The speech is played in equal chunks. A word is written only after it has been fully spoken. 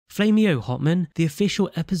Flamio Hotman, the official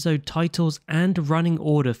episode titles and running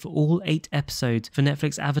order for all 8 episodes for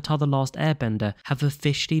Netflix Avatar The Last Airbender have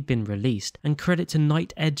officially been released, and credit to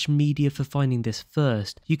Night Edge Media for finding this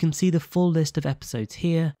first. You can see the full list of episodes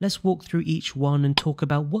here. Let's walk through each one and talk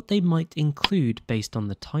about what they might include based on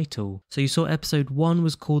the title. So you saw episode 1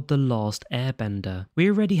 was called The Last Airbender. We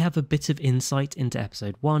already have a bit of insight into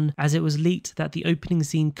episode 1 as it was leaked that the opening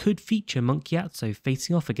scene could feature Monk Gyatso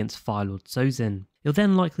facing off against Fire Lord Sozin. You'll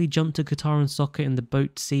then likely jump to Katara and Sokka in the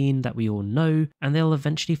boat scene that we all know, and they'll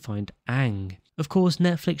eventually find Aang. Of course,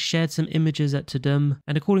 Netflix shared some images at Tudum,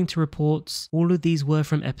 and according to reports, all of these were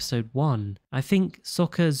from episode 1. I think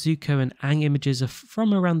Sokka, Zuko and Aang images are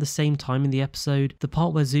from around the same time in the episode, the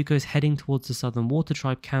part where Zuko is heading towards the Southern Water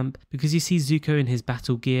Tribe camp, because you see Zuko in his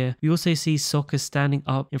battle gear. We also see Sokka standing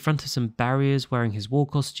up in front of some barriers wearing his war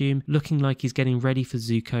costume, looking like he's getting ready for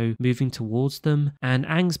Zuko moving towards them, and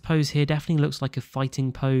Aang's pose here definitely looks like a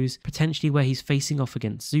fighting pose, potentially where he's facing off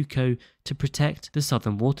against Zuko to protect the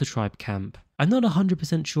Southern Water Tribe camp. I'm not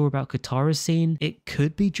 100% sure about Katara's scene. It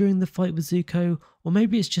could be during the fight with Zuko, or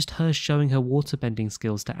maybe it's just her showing her waterbending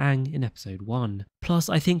skills to Aang in episode 1. Plus,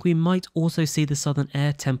 I think we might also see the Southern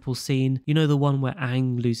Air Temple scene, you know, the one where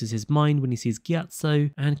Aang loses his mind when he sees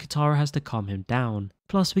Gyatso and Katara has to calm him down.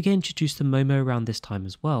 Plus, we get introduced to Momo around this time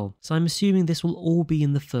as well, so I'm assuming this will all be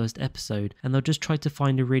in the first episode and they'll just try to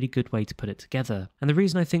find a really good way to put it together. And the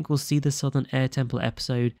reason I think we'll see the Southern Air Temple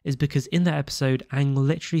episode is because in that episode, Aang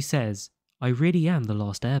literally says, "I really am the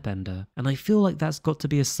last airbender," and I feel like that's got to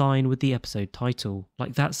be a sign with the episode title,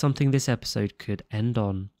 like that's something this episode could end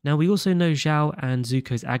on. Now we also know Zhao and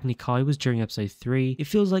Zuko's Agni Kai was during episode 3. It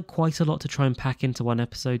feels like quite a lot to try and pack into one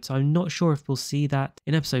episode, so I'm not sure if we'll see that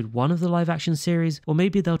in episode 1 of the live action series, or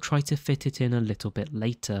maybe they'll try to fit it in a little bit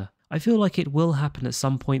later. I feel like it will happen at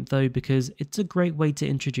some point though, because it's a great way to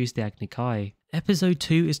introduce the Agni Kai. Episode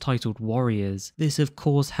 2 is titled Warriors. This of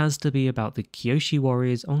course has to be about the Kyoshi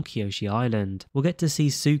warriors on Kyoshi Island. We'll get to see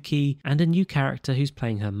Suki and a new character who's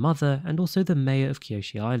playing her mother and also the mayor of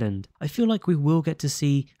Kyoshi Island. I feel like we will get to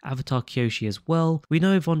see Avatar Kyoshi as well. We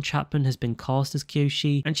know Yvonne Chapman has been cast as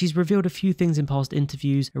Kyoshi and she's revealed a few things in past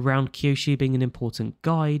interviews around Kyoshi being an important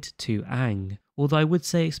guide to Aang. Although I would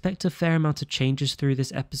say expect a fair amount of changes through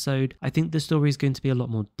this episode. I think the story is going to be a lot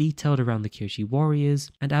more detailed around the Kyoshi warriors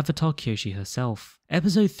and Avatar Kyoshi herself.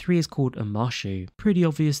 Episode 3 is called Amashu. Pretty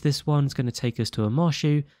obvious this one is going to take us to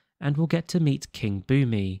Amashu and we'll get to meet King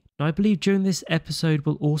Bumi. Now I believe during this episode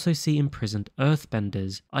we'll also see imprisoned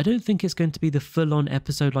earthbenders. I don't think it's going to be the full-on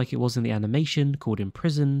episode like it was in the animation called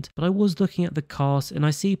Imprisoned, but I was looking at the cast and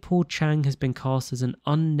I see Paul Chang has been cast as an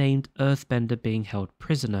unnamed earthbender being held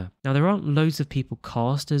prisoner. Now there aren't loads of people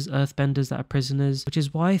cast as earthbenders that are prisoners, which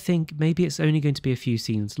is why I think maybe it's only going to be a few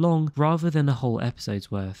scenes long rather than a whole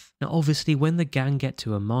episode's worth. Now obviously when the gang get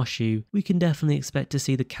to Amashu, we can definitely expect to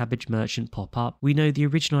see the cabbage merchant pop up. We know the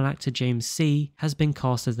original actor James C has been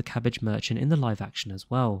cast as the cabbage merchant in the live action as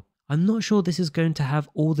well. I'm not sure this is going to have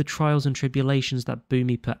all the trials and tribulations that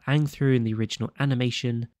Bumi put Aang through in the original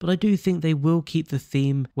animation, but I do think they will keep the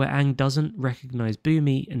theme where Aang doesn't recognize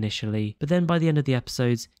Bumi initially, but then by the end of the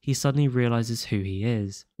episodes, he suddenly realizes who he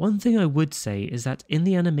is. One thing I would say is that in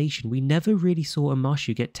the animation, we never really saw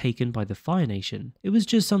Amashu get taken by the Fire Nation. It was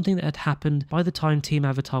just something that had happened by the time Team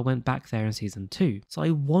Avatar went back there in season 2. So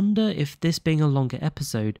I wonder if this being a longer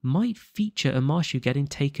episode might feature Amashu getting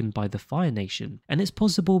taken by the Fire Nation. And it's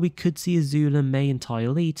possible we could see Azula, May and Ty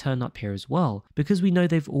Lee turn up here as well, because we know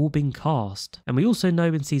they've all been cast. And we also know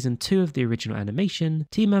in season 2 of the original animation,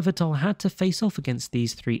 Team Avatar had to face off against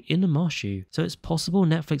these 3 in Amashu, so it's possible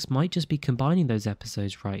Netflix might just be combining those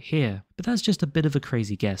episodes right here. But that's just a bit of a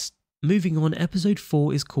crazy guess. Moving on, episode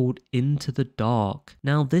 4 is called Into the Dark.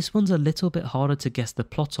 Now this one's a little bit harder to guess the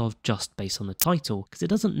plot of just based on the title, because it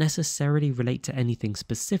doesn't necessarily relate to anything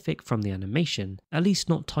specific from the animation, at least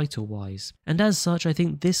not title wise. And as such, I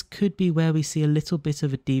think this could be where we see a little bit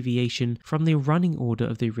of a deviation from the running order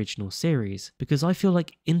of the original series, because I feel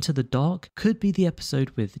like Into the Dark could be the episode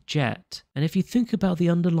with Jet. And if you think about the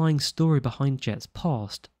underlying story behind Jet's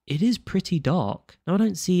past, it is pretty dark. Now I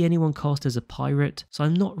don't see anyone cast as a pirate, so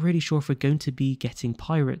I'm not really sure if we're going to be getting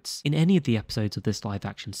pirates in any of the episodes of this live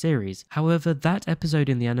action series. However, that episode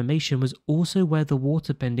in the animation was also where the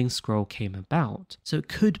waterbending scroll came about. So it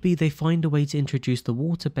could be they find a way to introduce the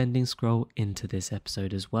waterbending scroll into this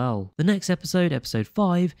episode as well. The next episode, episode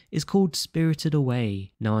 5, is called Spirited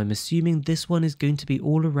Away. Now I'm assuming this one is going to be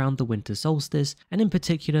all around the winter solstice, and in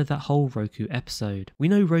particular that whole Roku episode. We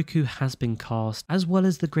know Roku has been cast, as well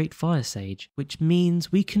as the Great Fire Sage, which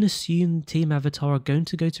means we can assume Team Avatar are going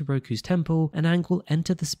to go to Roku's temple and Aang will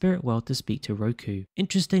enter the spirit world to speak to Roku.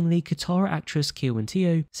 Interestingly, Katara actress Kiel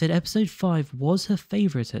Teo said episode 5 was her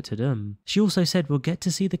favourite at Tudum. She also said we'll get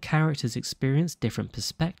to see the characters experience different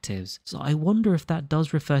perspectives, so I wonder if that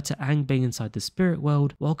does refer to Aang being inside the spirit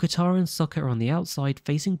world while Katara and Sokka are on the outside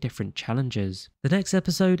facing different challenges. The next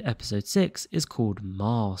episode, episode 6, is called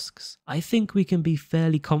Masks. I think we can be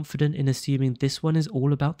fairly confident in assuming this one is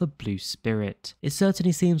all about the blue spirit. It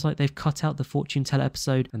certainly seems like they've cut out the fortune teller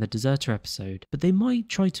episode and the deserter episode, but they might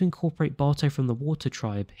try to incorporate Barto from the water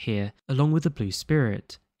tribe here along with the blue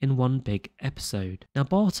spirit in one big episode. Now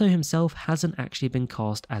Barto himself hasn't actually been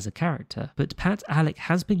cast as a character, but Pat Alec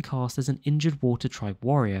has been cast as an injured water tribe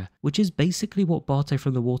warrior, which is basically what Barto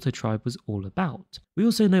from the water tribe was all about. We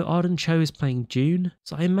also know Arden Cho is playing June,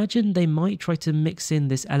 so I imagine they might try to mix in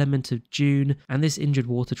this element of June and this injured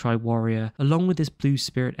water tribe warrior along with this blue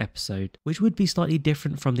spirit episode, which would be slightly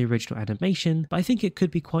different from the original animation, but I think it could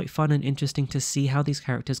be quite fun and interesting to see how these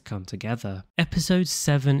characters come together. Episode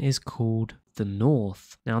 7 is called The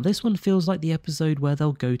North. Now this one feels like the episode where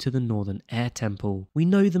they'll go to the Northern Air Temple. We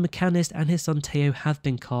know the Mechanist and his son Teo have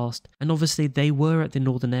been cast, and obviously they were at the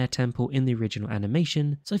Northern Air Temple in the original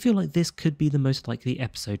animation, so I feel like this could be the most likely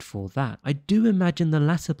episode for that. I do imagine the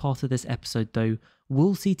latter part of this episode though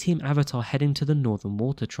we'll see Team Avatar heading to the Northern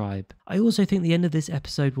Water Tribe. I also think the end of this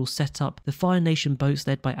episode will set up the Fire Nation boats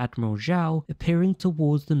led by Admiral Zhao appearing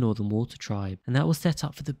towards the Northern Water Tribe, and that will set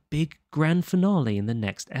up for the big grand finale in the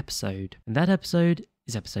next episode. And that episode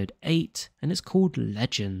is episode 8, and it's called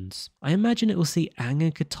Legends. I imagine it will see Aang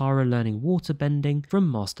and Katara learning waterbending from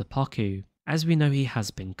Master Pakku. As we know, he has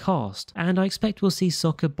been cast, and I expect we'll see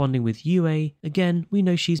Sokka bonding with Yue. Again, we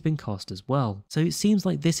know she's been cast as well. So it seems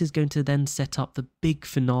like this is going to then set up the big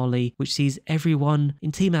finale, which sees everyone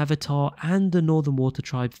in Team Avatar and the Northern Water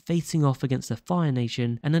Tribe facing off against the Fire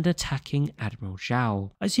Nation and then attacking Admiral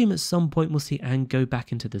Zhao. I assume at some point we'll see Aang go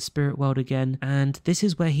back into the spirit world again, and this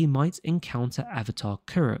is where he might encounter Avatar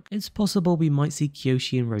Kuruk. It's possible we might see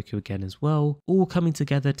Kyoshi and Roku again as well, all coming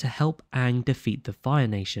together to help Aang defeat the Fire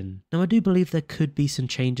Nation. Now I do believe there could be some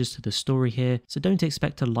changes to the story here, so don't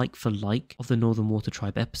expect a like for like of the Northern Water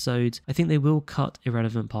Tribe episodes. I think they will cut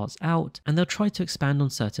irrelevant parts out and they'll try to expand on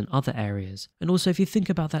certain other areas. And also if you think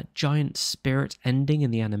about that giant spirit ending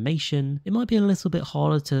in the animation, it might be a little bit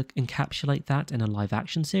harder to encapsulate that in a live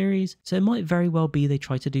action series, so it might very well be they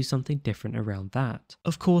try to do something different around that.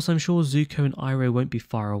 Of course, I'm sure Zuko and Iroh won't be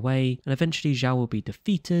far away, and eventually Zhao will be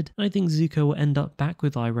defeated, and I think Zuko will end up back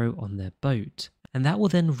with Iroh on their boat. And that will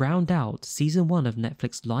then round out season 1 of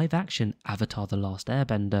Netflix live action Avatar The Last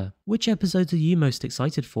Airbender. Which episodes are you most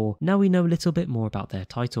excited for now we know a little bit more about their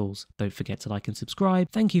titles? Don't forget to like and subscribe.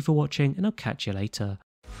 Thank you for watching, and I'll catch you later.